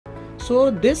So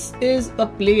this is a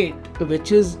plate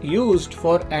which is used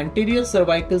for anterior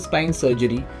cervical spine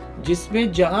surgery,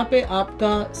 जिसमें जहाँ पे आपका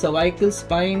cervical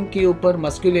spine के ऊपर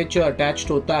musculature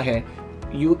attached होता है,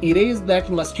 you erase that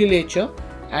musculature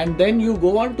and then you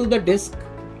go on to the disc,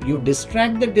 you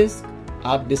distract the disc,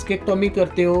 आप discectomy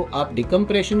करते हो, आप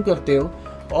decompression करते हो,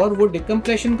 और वो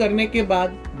decompression करने के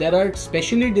बाद there are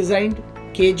specially designed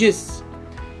cages.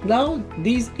 Now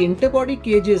these interbody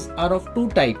cages are of two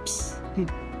types.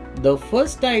 The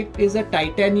first type is a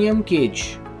titanium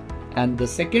cage and the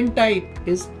second type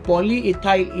is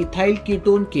polyethyl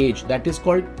ketone cage, that is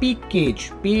called PEEK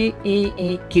cage,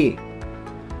 PEEK.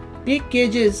 PEEK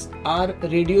cages are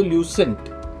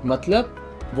radiolucent, मतलब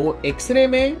वो x ray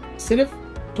में सिर्फ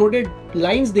थोड़े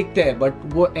lines दिखते हैं but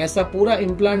वो ऐसा पूरा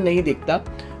इम्प्लांट नहीं दिखता.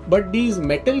 But these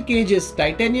metal cages,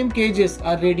 titanium cages,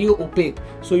 are radio opaque,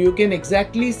 so you can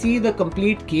exactly see the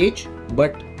complete cage.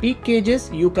 But PEEK cages,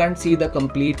 you can't see the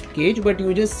complete cage, but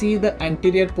you just see the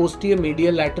anterior, posterior,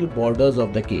 medial, lateral borders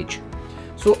of the cage.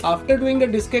 So after doing a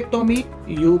discectomy,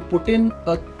 you put in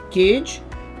a cage,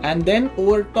 and then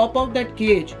over top of that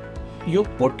cage, you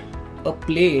put a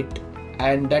plate,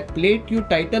 and that plate you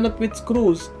tighten up with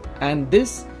screws, and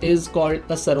this is called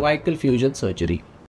a cervical fusion surgery.